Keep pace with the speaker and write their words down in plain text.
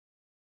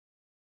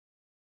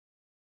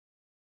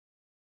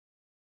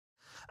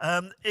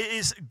It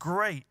is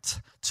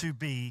great to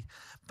be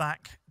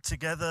back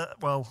together,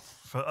 well,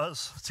 for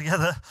us,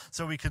 together,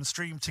 so we can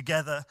stream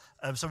together,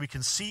 so we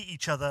can see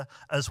each other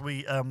as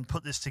we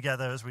put this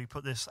together, as we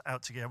put this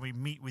out together, we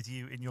meet with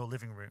you in your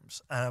living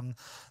rooms.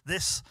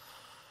 This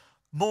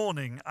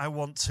morning, I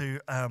want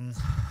to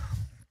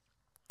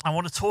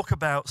talk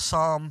about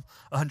Psalm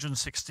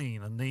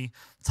 116, and the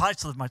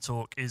title of my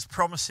talk is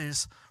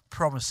Promises,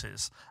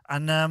 Promises.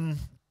 And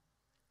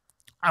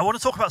I want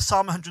to talk about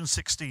Psalm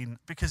 116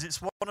 because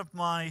it's one of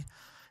my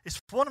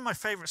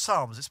favorite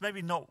psalms. It's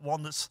maybe not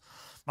one that's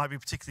might be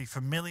particularly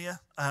familiar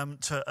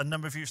to a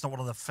number of you. It's not one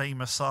of the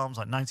famous psalms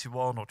like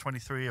 91 or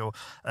 23 or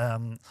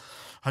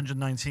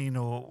 119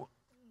 or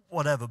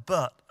whatever,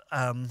 but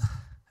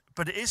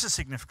it is a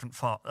significant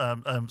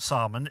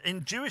psalm, and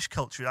in Jewish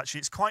culture, actually,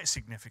 it's quite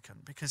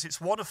significant because it's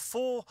one of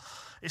four.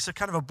 It's a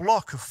kind of a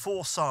block of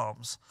four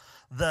psalms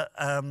that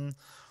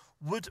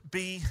would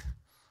be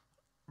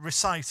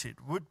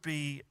recited, would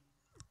be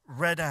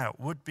read out,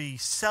 would be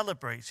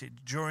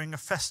celebrated during a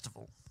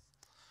festival.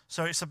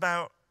 So it's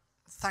about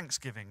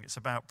thanksgiving, it's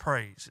about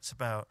praise, it's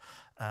about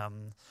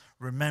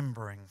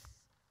remembering,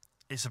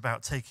 it's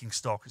about taking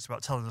stock, it's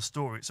about telling a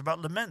story, it's about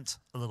lament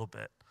a little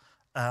bit.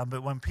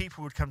 But when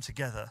people would come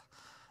together,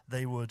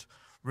 they would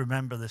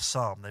remember this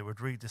psalm, they would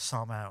read this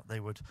psalm out, they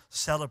would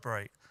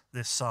celebrate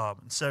this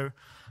psalm.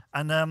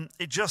 And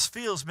it just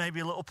feels maybe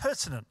a little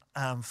pertinent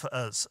for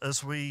us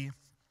as we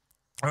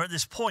are at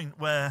this point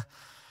where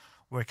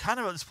we're kind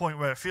of at this point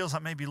where it feels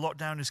like maybe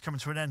lockdown is coming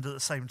to an end at the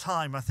same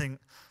time. I think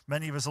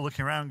many of us are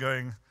looking around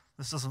going,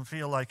 this doesn't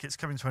feel like it's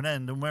coming to an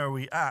end, and where are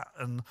we at,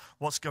 and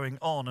what's going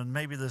on? And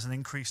maybe there's an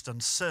increased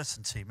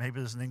uncertainty, maybe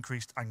there's an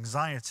increased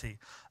anxiety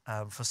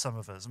for some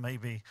of us.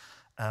 Maybe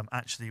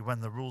actually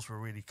when the rules were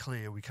really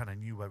clear, we kind of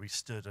knew where we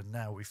stood, and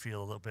now we feel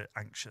a little bit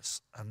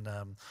anxious, and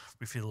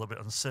we feel a little bit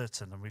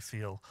uncertain, and we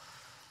feel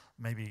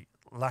maybe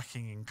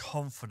lacking in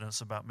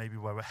confidence about maybe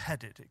where we're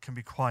headed. It can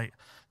be quite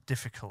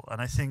difficult. And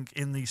I think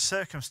in these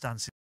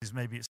circumstances,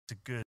 maybe it's a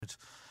good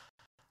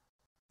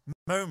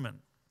moment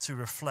to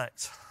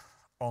reflect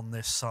on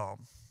this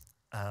psalm.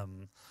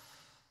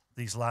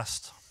 These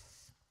last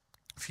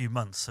few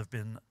months have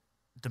been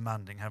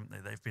demanding, haven't they?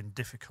 They've been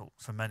difficult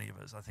for many of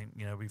us. I think,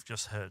 we've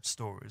just heard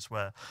stories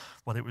where,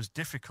 well, it was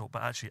difficult,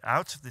 but actually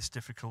out of this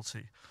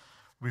difficulty,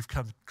 we've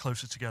come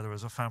closer together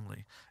as a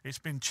family. It's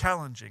been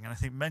challenging, and I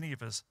think many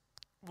of us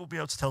will be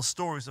able to tell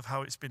stories of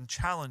how it's been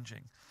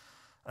challenging.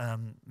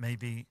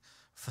 Maybe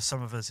for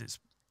some of us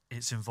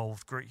it's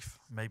involved grief.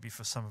 Maybe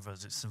for some of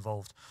us it's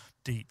involved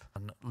deep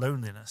and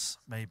loneliness,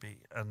 maybe,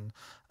 and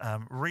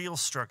real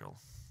struggle.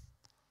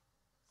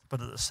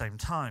 But at the same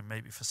time,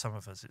 maybe for some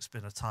of us it's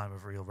been a time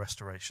of real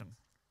restoration.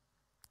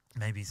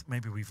 Maybe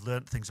we've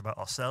learned things about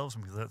ourselves,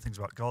 and we've learned things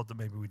about God that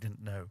maybe we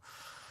didn't know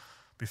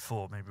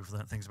before. Maybe we've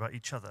learned things about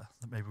each other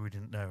that maybe we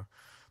didn't know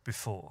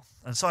before.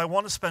 And so I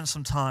want to spend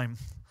some time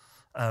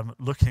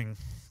looking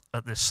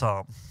at this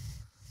psalm.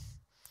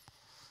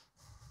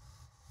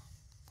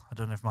 I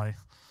don't know if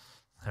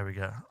there we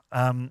go.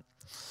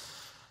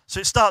 So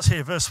it starts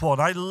here, verse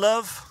 1. I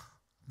love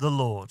the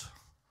Lord,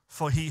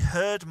 for he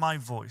heard my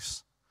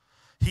voice.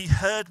 He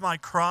heard my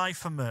cry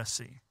for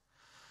mercy.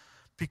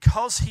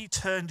 Because he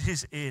turned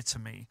his ear to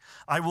me,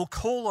 I will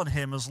call on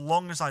him as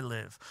long as I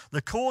live.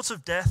 The cords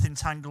of death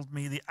entangled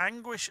me. The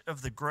anguish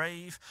of the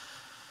grave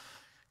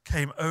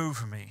came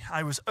over me.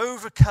 I was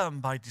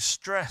overcome by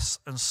distress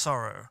and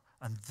sorrow,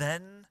 and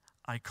then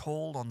I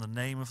called on the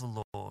name of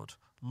the Lord.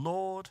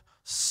 Lord,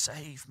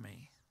 save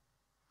me.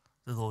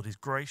 The Lord is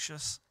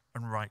gracious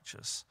and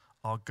righteous.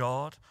 Our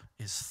God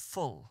is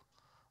full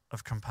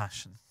of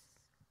compassion.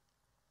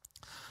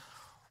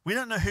 We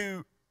don't know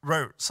who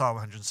wrote Psalm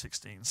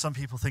 116. Some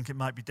people think it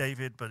might be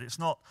David, but it's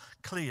not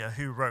clear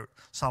who wrote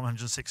Psalm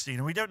 116.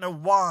 And we don't know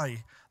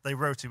why they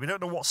wrote it. We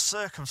don't know what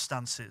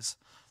circumstances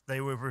they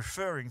were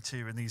referring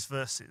to in these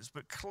verses,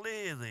 but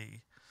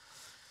clearly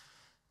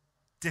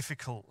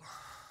difficult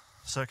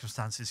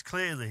circumstances.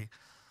 Clearly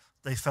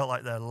they felt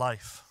like their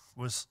life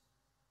was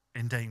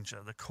in danger.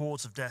 The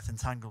cords of death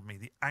entangled me.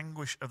 The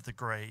anguish of the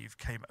grave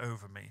came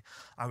over me.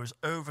 I was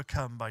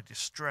overcome by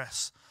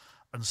distress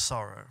and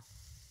sorrow.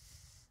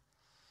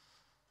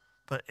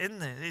 But in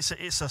this,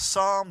 it's a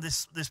psalm,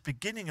 this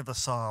beginning of the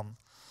psalm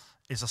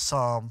is a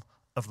psalm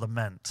of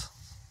lament.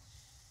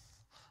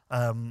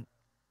 The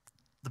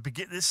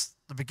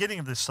beginning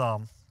of this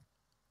psalm,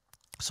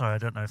 sorry, I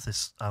don't know if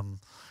this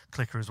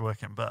clicker is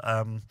working, but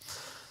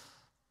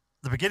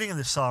the beginning of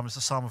this psalm is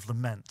a psalm of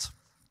lament.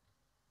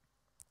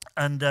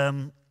 And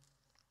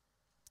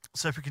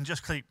so if we can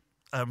just keep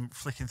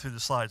flicking through the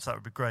slides, that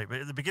would be great.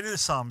 But at the beginning of the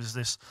psalm is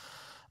this,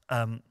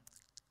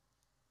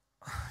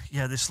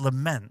 this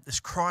lament, this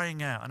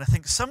crying out. And I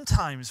think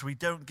sometimes we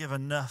don't give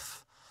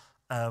enough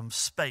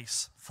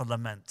space for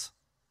lament.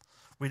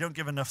 We don't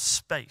give enough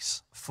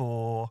space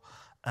for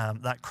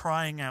that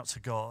crying out to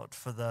God,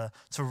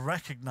 to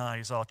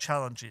recognize our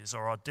challenges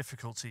or our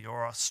difficulty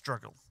or our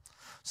struggle.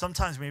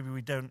 Sometimes maybe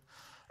we don't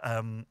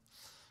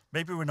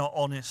Maybe we're not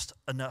honest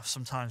enough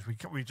sometimes.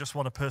 We just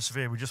want to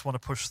persevere. We just want to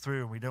push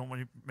through. And we don't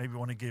maybe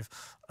want to give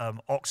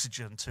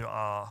oxygen to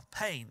our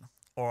pain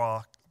or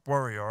our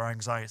worry or our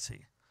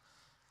anxiety.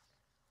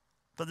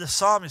 But the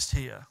psalmist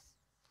here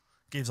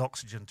gives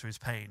oxygen to his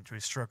pain, to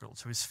his struggle,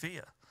 to his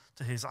fear,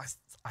 to his,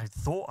 I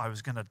thought I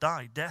was going to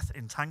die. Death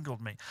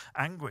entangled me.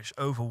 Anguish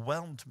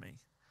overwhelmed me.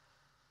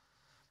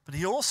 But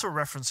he also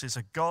references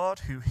a God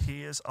who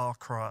hears our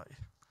cry.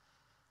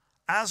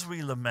 As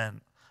we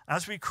lament,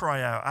 as we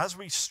cry out, as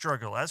we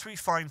struggle, as we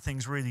find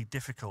things really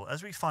difficult,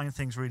 as we find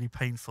things really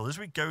painful, as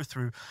we go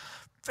through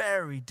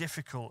very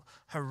difficult,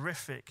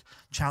 horrific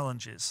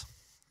challenges,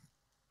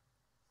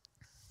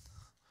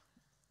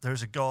 there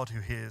is a God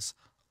who hears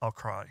our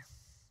cry.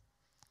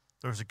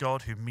 There is a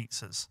God who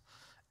meets us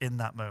in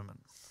that moment.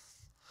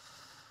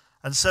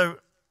 And so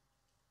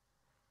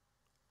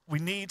we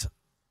need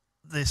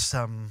this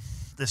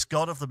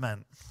God of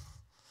lament.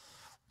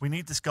 We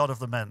need this God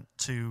of lament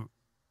to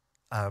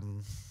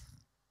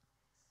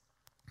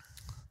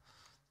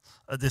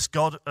this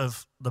God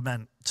of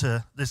lament,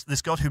 to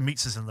this God who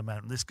meets us in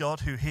lament, this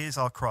God who hears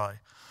our cry,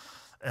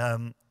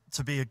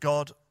 to be a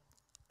God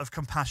of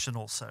compassion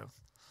also.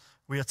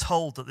 We are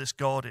told that this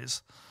God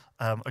is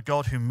a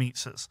God who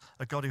meets us,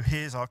 a God who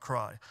hears our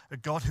cry, a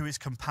God who is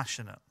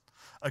compassionate,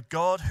 a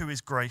God who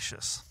is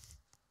gracious,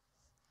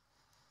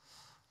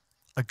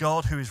 a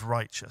God who is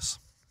righteous.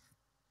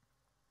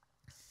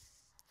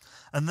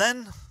 And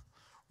then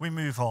we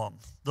move on.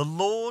 The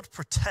Lord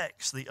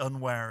protects the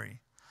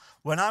unwary.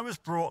 When I was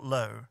brought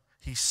low,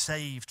 he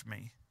saved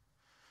me.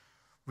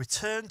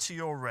 Return to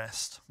your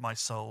rest, my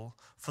soul,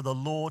 for the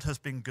Lord has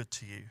been good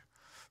to you.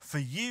 For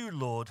you,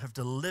 Lord, have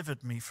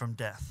delivered me from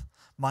death,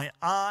 my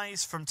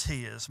eyes from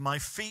tears, my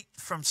feet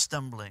from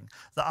stumbling,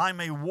 that I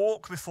may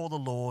walk before the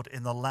Lord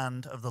in the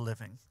land of the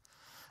living.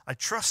 I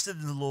trusted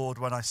in the Lord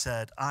when I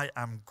said, I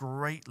am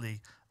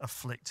greatly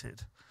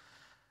afflicted.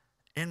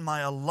 In my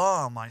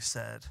alarm, I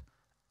said,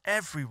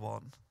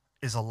 everyone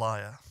is a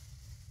liar.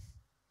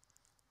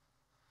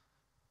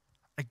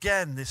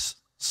 Again, this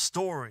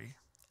story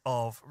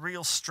of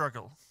real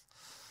struggle,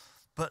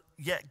 but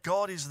yet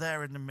God is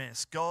there in the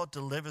midst. God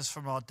delivers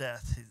from our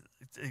death.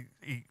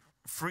 He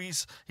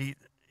frees, he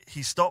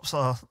stops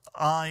our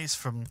eyes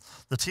from,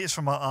 the tears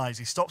from our eyes.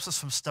 He stops us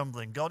from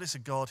stumbling. God is a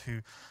God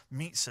who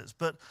meets us.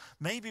 But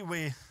maybe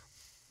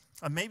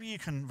you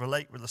can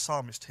relate with the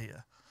psalmist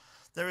here.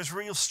 There is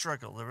real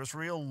struggle. There is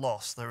real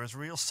loss. There is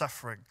real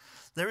suffering.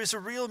 There is a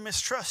real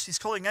mistrust. He's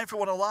calling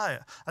everyone a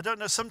liar. I don't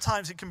know,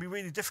 sometimes it can be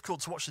really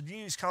difficult to watch the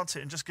news, can't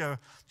it? And just go,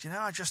 do you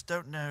know, I just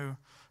don't know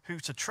who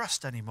to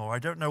trust anymore. I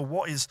don't know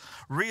what is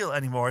real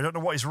anymore. I don't know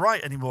what is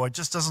right anymore. It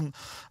just doesn't,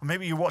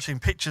 maybe you're watching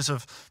pictures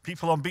of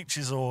people on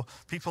beaches or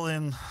people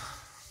in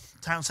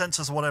town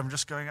centres or whatever,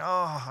 just going,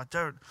 my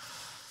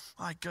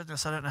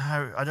goodness, I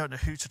don't know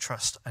who to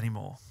trust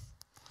anymore.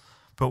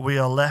 But we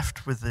are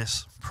left with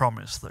this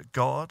promise that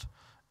God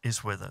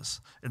is with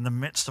us. In the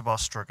midst of our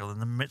struggle, in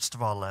the midst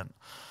of our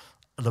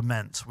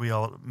lament, we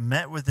are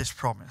met with this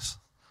promise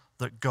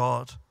that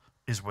God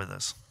is with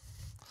us.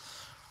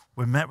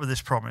 We're met with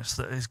this promise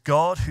that it is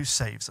God who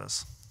saves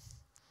us.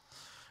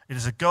 It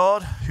is a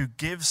God who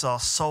gives our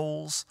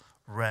souls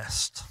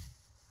rest.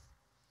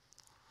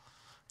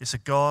 It's a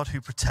God who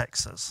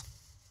protects us.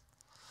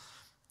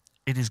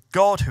 It is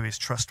God who is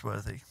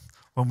trustworthy.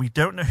 When we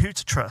don't know who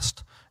to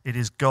trust, it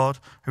is God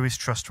who is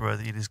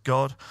trustworthy. It is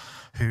God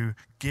who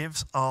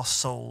gives our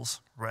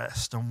souls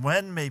rest. And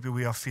when maybe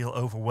we feel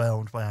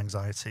overwhelmed by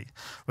anxiety,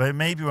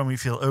 when we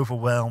feel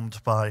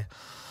overwhelmed by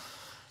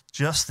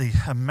just the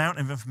amount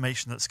of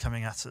information that's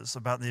coming at us,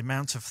 about the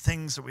amount of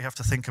things that we have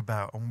to think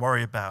about and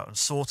worry about and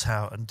sort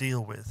out and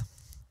deal with,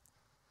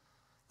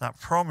 that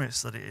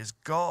promise that it is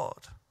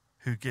God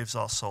who gives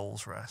our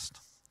souls rest.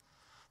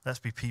 Let's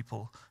be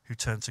people who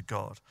turn to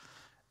God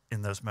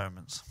in those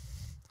moments.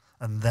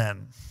 And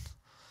then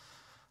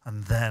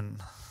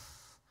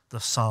the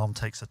psalm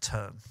takes a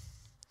turn.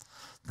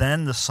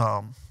 Then the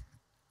psalm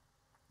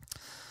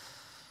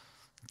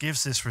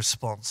gives this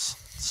response.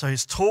 So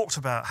he's talked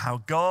about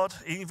how God,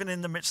 even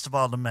in the midst of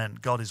our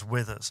lament, God is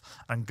with us,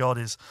 and God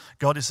is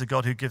the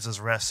God who gives us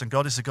rest, and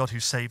God is the God who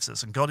saves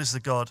us, and God is the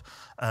God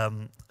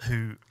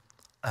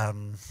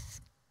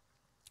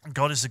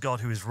God is the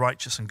God who is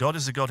righteous, and God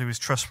is the God who is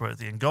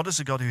trustworthy, and God is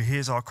the God who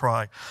hears our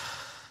cry.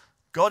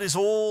 God is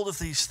all of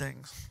these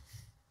things.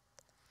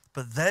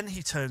 But then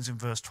he turns in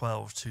verse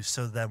 12 to,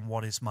 so then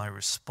what is my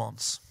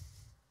response?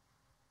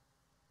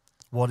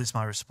 What is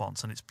my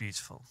response? And it's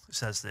beautiful. It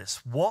says this,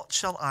 what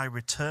shall I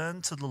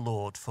return to the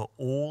Lord for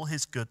all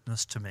his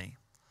goodness to me?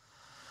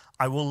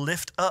 I will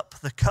lift up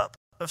the cup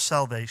of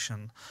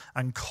salvation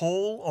and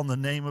call on the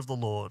name of the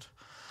Lord.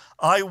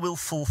 I will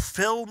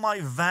fulfill my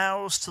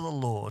vows to the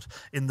Lord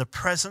in the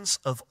presence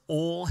of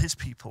all his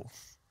people.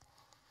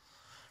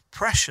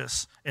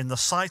 Precious in the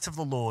sight of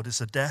the Lord is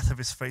the death of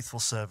his faithful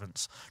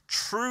servants.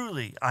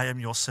 Truly, I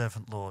am your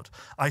servant, Lord.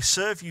 I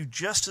serve you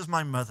just as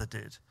my mother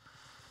did.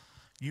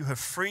 You have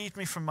freed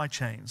me from my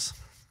chains.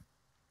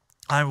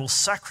 I will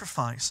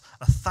sacrifice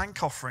a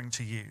thank offering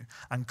to you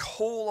and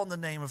call on the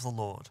name of the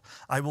Lord.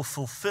 I will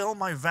fulfill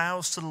my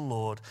vows to the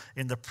Lord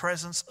in the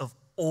presence of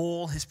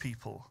all his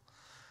people,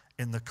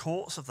 in the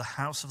courts of the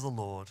house of the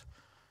Lord,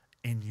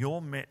 in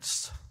your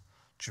midst,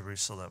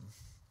 Jerusalem.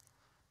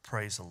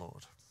 Praise the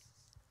Lord.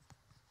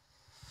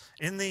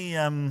 In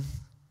the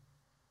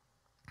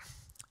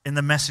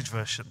Message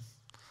version,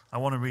 I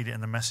want to read it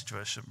in the Message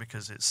version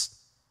because it's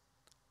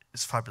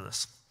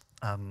fabulous.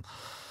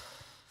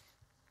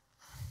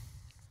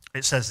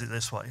 It says it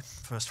this way,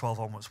 verse 12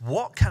 onwards.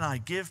 What can I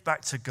give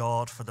back to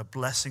God for the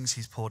blessings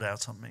he's poured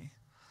out on me?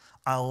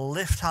 I'll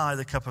lift high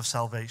the cup of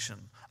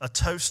salvation, a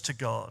toast to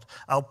God.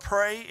 I'll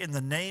pray in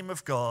the name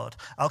of God.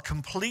 I'll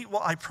complete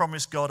what I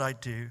promised God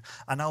I'd do,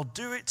 and I'll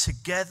do it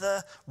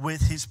together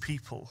with his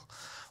people.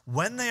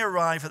 When they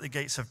arrive at the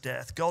gates of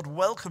death, God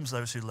welcomes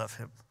those who love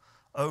him.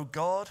 Oh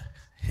God,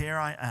 here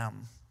I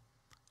am,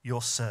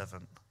 your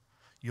servant,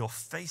 your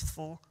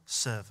faithful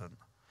servant.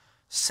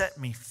 Set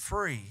me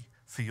free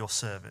for your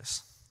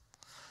service.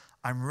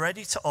 I'm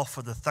ready to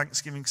offer the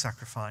thanksgiving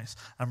sacrifice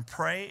and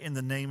pray in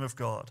the name of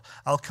God.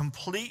 I'll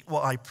complete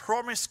what I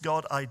promised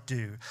God I'd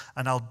do,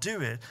 and I'll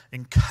do it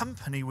in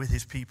company with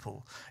his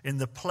people, in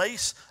the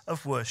place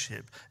of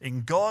worship,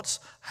 in God's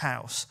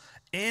house,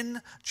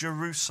 in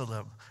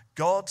Jerusalem,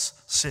 God's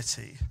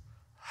city.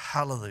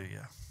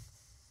 Hallelujah.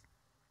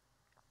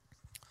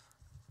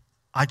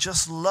 I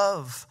just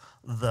love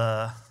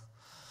the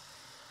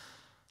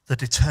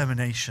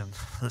determination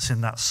that's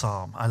in that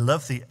psalm. I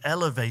love the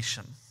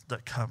elevation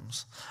that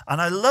comes.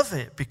 And I love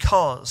it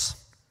because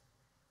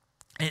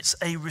it's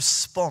a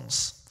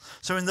response.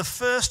 So in the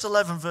first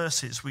 11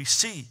 verses, we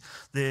see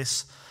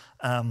this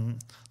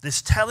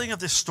telling of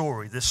this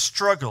story, this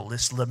struggle,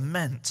 this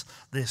lament,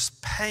 this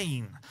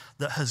pain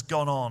that has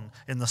gone on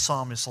in the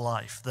psalmist's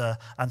life,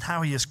 and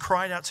how he has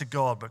cried out to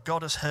God, but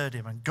God has heard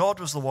him, and God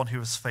was the one who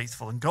was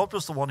faithful, and God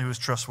was the one who was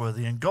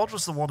trustworthy, and God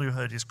was the one who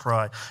heard his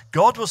cry.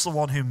 God was the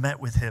one who met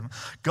with him.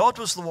 God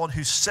was the one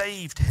who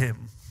saved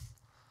him.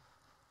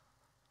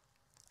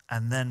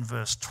 And then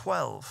verse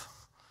 12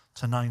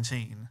 to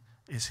 19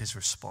 is his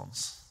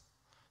response.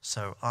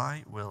 So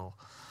I will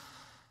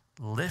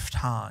lift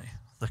high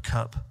the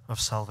cup of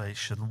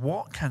salvation.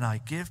 What can I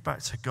give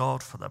back to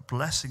God for the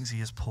blessings he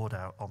has poured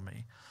out on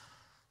me?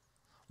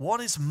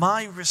 What is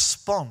my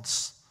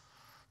response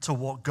to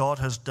what God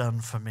has done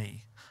for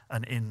me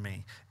and in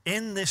me,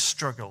 in this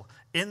struggle,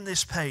 in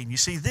this pain? You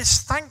see,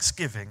 this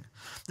thanksgiving,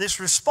 this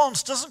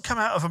response doesn't come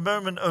out of a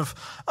moment of,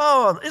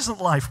 oh,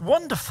 isn't life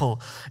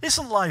wonderful?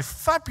 Isn't life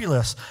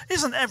fabulous?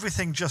 Isn't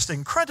everything just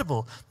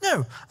incredible?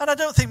 No, and I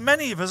don't think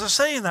many of us are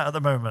saying that at the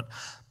moment.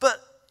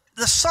 But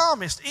the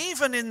psalmist,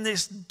 even in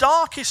this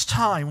darkest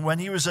time when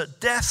he was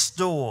at death's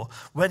door,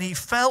 when he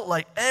felt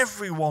like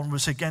everyone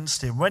was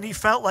against him, when he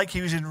felt like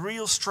he was in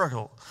real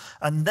struggle,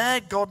 and there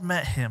God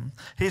met him,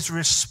 his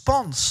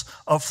response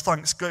of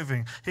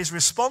thanksgiving, his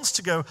response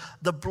to go,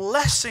 the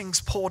blessings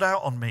poured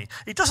out on me.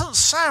 It doesn't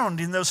sound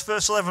in those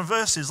first 11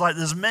 verses like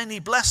there's many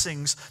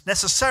blessings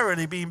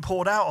necessarily being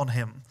poured out on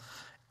him,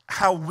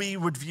 how we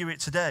would view it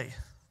today.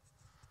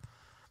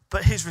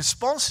 But his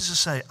response is to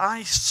say,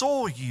 I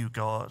saw you,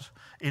 God,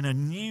 in a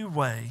new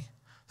way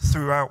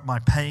throughout my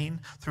pain,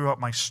 throughout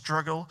my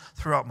struggle,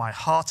 throughout my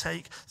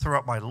heartache,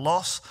 throughout my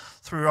loss,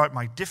 throughout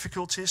my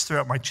difficulties,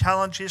 throughout my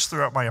challenges,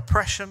 throughout my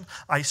oppression.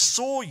 I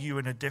saw you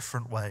in a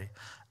different way,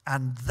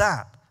 and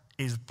that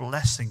is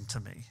blessing to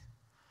me.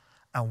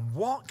 And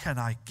what can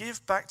I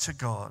give back to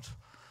God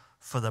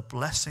for the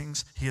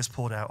blessings he has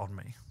poured out on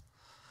me?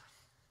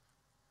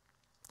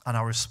 And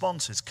our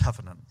response is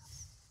covenant.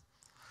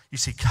 You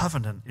see,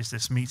 covenant is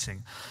this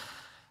meeting.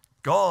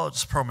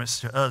 God's promise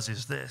to us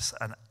is this,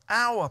 and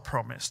our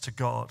promise to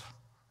God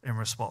in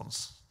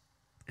response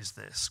is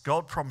this.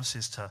 God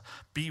promises to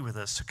be with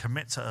us, to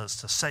commit to us,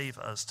 to save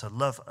us, to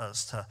love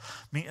us, to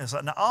meet us.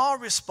 And our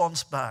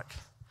response back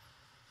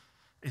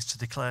is to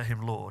declare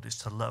him Lord, is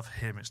to love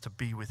him, is to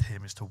be with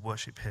him, is to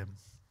worship him.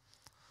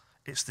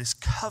 It's this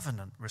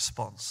covenant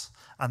response.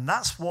 And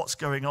that's what's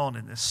going on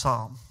in this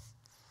psalm.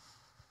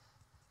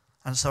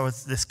 And so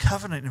this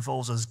covenant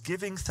involves us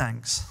giving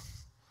thanks.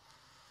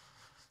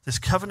 This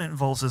covenant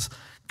involves us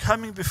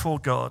coming before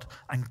God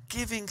and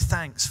giving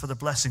thanks for the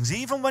blessings,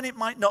 even when it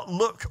might not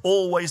look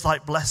always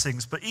like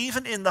blessings, but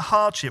even in the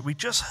hardship. We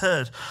just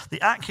heard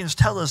the Atkins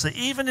tell us that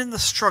even in the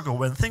struggle,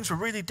 when things were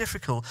really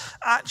difficult,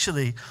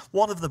 actually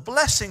one of the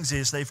blessings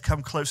is they've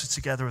come closer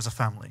together as a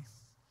family.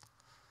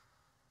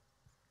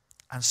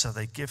 And so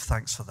they give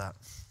thanks for that.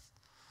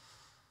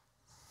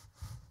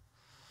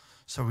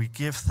 So we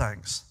give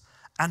thanks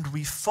and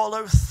we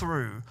follow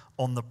through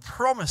on the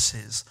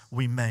promises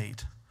we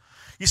made.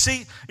 You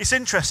see, it's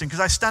interesting because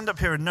I stand up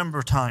here a number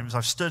of times.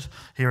 I've stood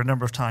here a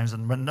number of times,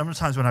 and a number of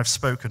times when I've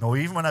spoken, or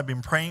even when I've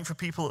been praying for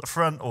people at the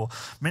front, or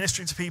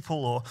ministering to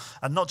people,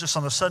 and not just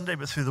on a Sunday,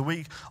 but through the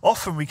week,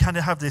 often we kind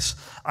of have this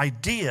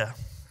idea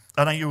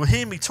And you will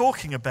hear me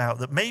talking about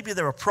that maybe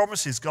there are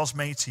promises God's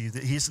made to you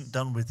that he isn't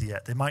done with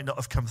yet. They might not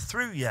have come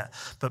through yet,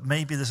 but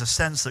maybe there's a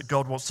sense that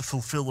God wants to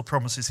fulfill the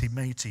promises he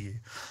made to you.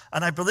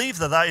 And I believe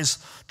that is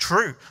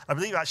true. I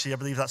believe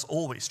that's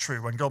always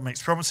true. When God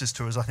makes promises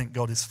to us, I think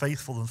God is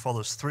faithful and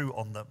follows through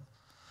on them.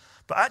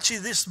 But actually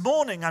this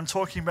morning, I'm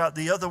talking about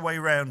the other way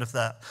around of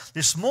that.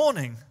 This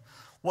morning,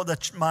 what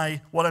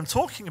I'm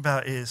talking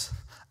about is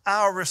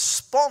our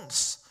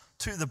response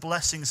to the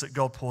blessings that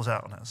God pours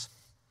out on us.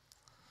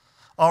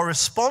 Our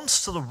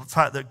response to the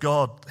fact that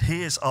God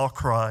hears our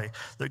cry,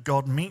 that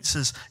God meets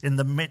us in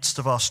the midst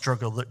of our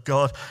struggle, that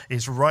God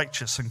is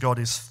righteous and God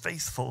is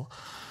faithful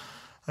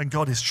and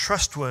God is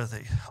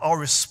trustworthy. Our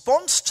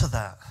response to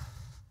that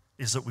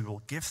is that we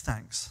will give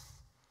thanks.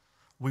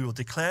 We will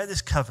declare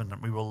this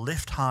covenant. We will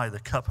lift high the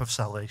cup of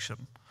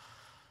salvation.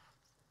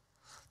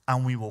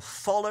 And we will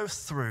follow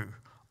through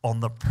on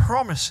the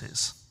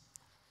promises.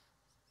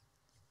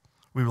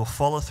 We will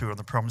follow through on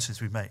the promises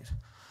we made.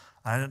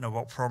 I don't know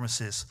what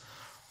promises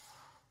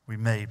we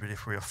made, but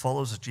if we are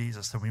followers of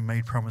Jesus, then we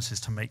made promises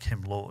to make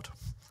him Lord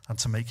and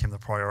to make him the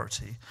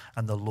priority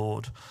and the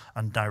Lord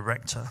and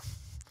director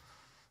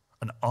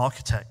and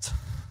architect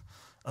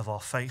of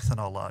our faith and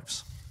our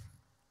lives.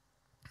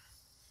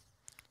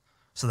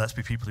 So let's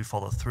be people who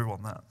follow through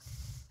on that.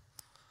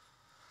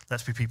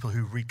 Let's be people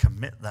who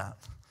recommit that.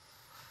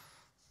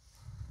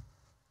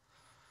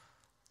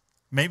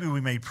 Maybe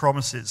we made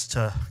promises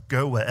to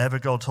go wherever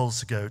God told us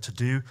to go, to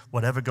do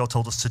whatever God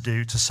told us to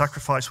do, to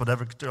sacrifice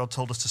whatever God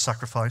told us to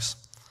sacrifice,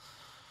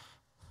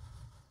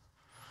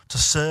 to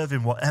serve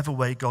in whatever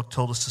way God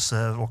told us to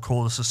serve or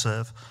called us to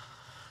serve,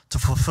 to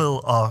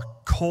fulfill our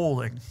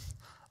calling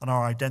and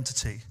our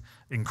identity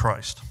in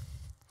Christ.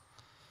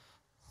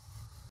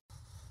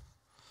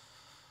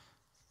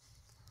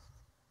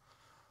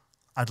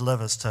 I'd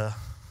love us to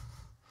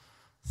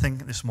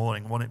think this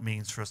morning what it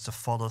means for us to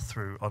follow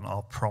through on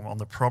on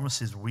the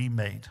promises we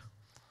made.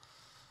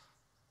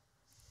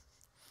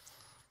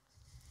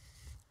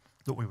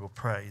 That we will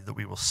pray, that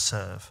we will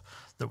serve,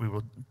 that we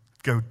will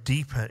go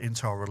deeper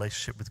into our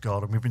relationship with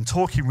God. And we've been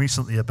talking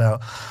recently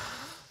about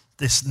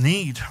this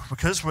need,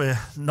 because we're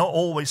not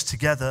always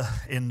together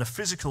in the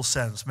physical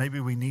sense. Maybe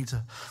we need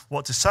to,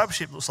 what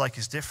discipleship looks like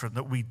is different,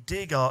 that we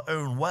dig our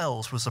own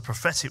wells was a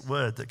prophetic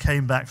word that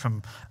came back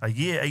from a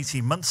year,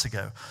 18 months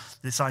ago.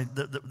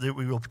 That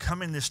we will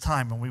come in this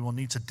time and we will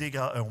need to dig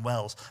our own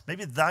wells.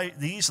 Maybe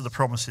these are the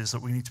promises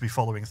that we need to be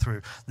following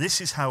through.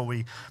 This is how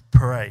we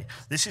pray.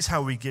 This is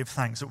how we give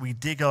thanks, that we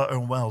dig our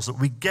own wells,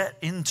 that we get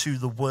into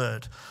the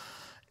word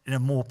in a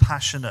more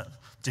passionate,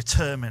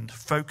 determined,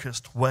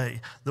 focused way,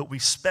 that we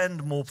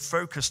spend more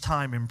focused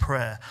time in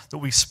prayer, that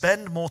we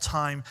spend more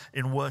time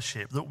in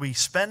worship, that we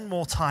spend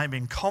more time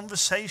in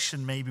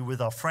conversation maybe with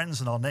our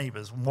friends and our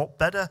neighbors. And what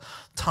better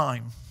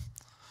time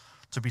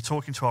to be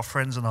talking to our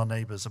friends and our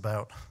neighbors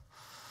about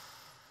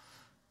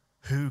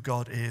who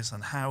God is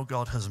and how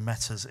God has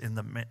met us in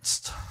the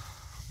midst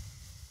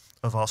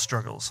of our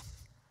struggles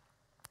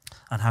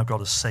and how God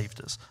has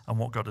saved us and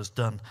what God has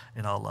done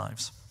in our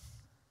lives.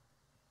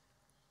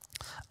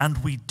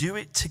 And we do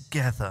it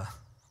together.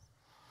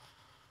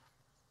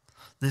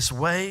 This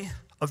way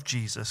of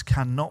Jesus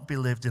cannot be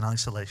lived in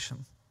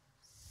isolation.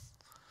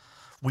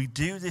 We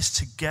do this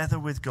together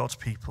with God's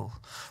people.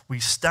 We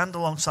stand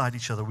alongside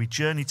each other. We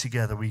journey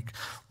together.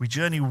 We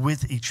journey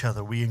with each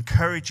other. We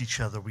encourage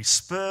each other. We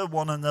spur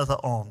one another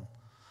on.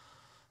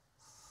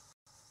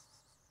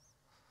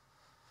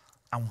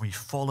 And we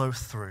follow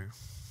through.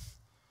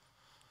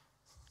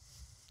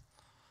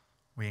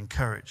 We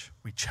encourage.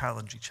 We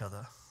challenge each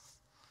other.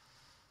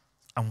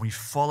 And we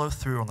follow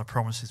through on the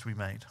promises we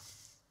made.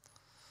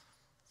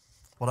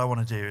 What I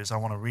want to do is I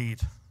want to read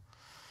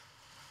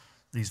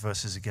these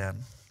verses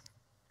again.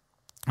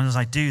 And as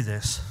I do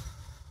this,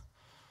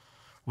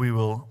 we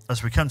will,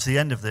 as we come to the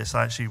end of this,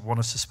 I actually want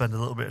us to spend a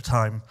little bit of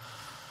time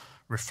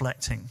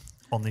reflecting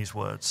on these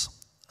words.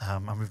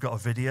 And we've got a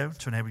video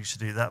to enable you to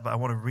do that, but I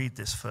want to read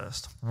this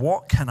first.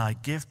 What can I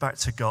give back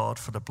to God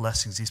for the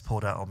blessings he's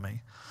poured out on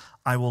me?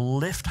 I will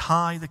lift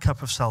high the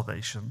cup of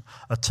salvation,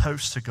 a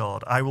toast to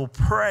God. I will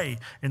pray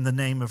in the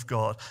name of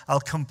God. I'll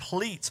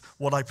complete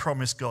what I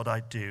promised God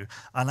I'd do,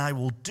 and I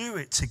will do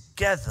it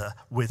together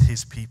with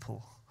his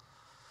people.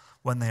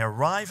 When they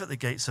arrive at the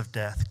gates of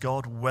death,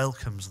 God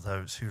welcomes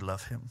those who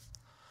love him.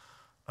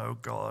 Oh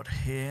God,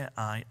 here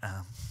I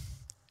am,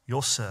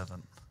 your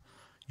servant,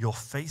 your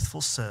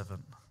faithful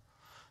servant.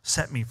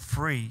 Set me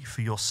free for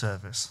your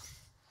service.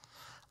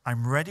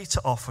 I'm ready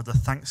to offer the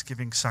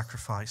thanksgiving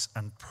sacrifice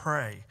and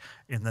pray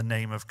in the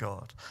name of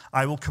God.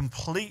 I will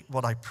complete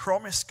what I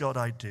promised God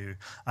I'd do,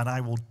 and I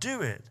will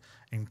do it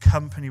in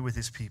company with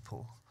his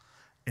people,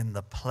 in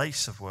the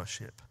place of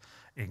worship,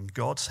 in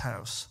God's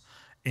house,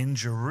 in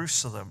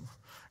Jerusalem,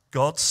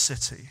 God's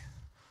city.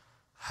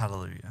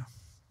 Hallelujah.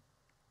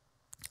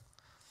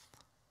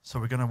 So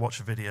we're going to watch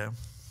a video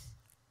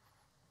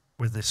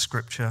with this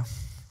scripture.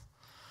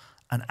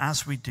 And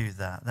as we do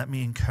that, let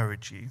me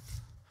encourage you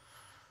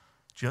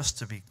just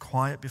to be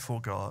quiet before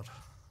God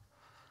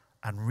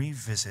and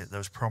revisit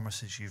those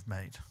promises you've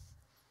made.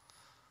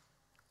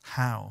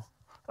 How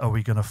are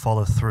we going to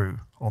follow through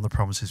on the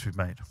promises we've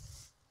made?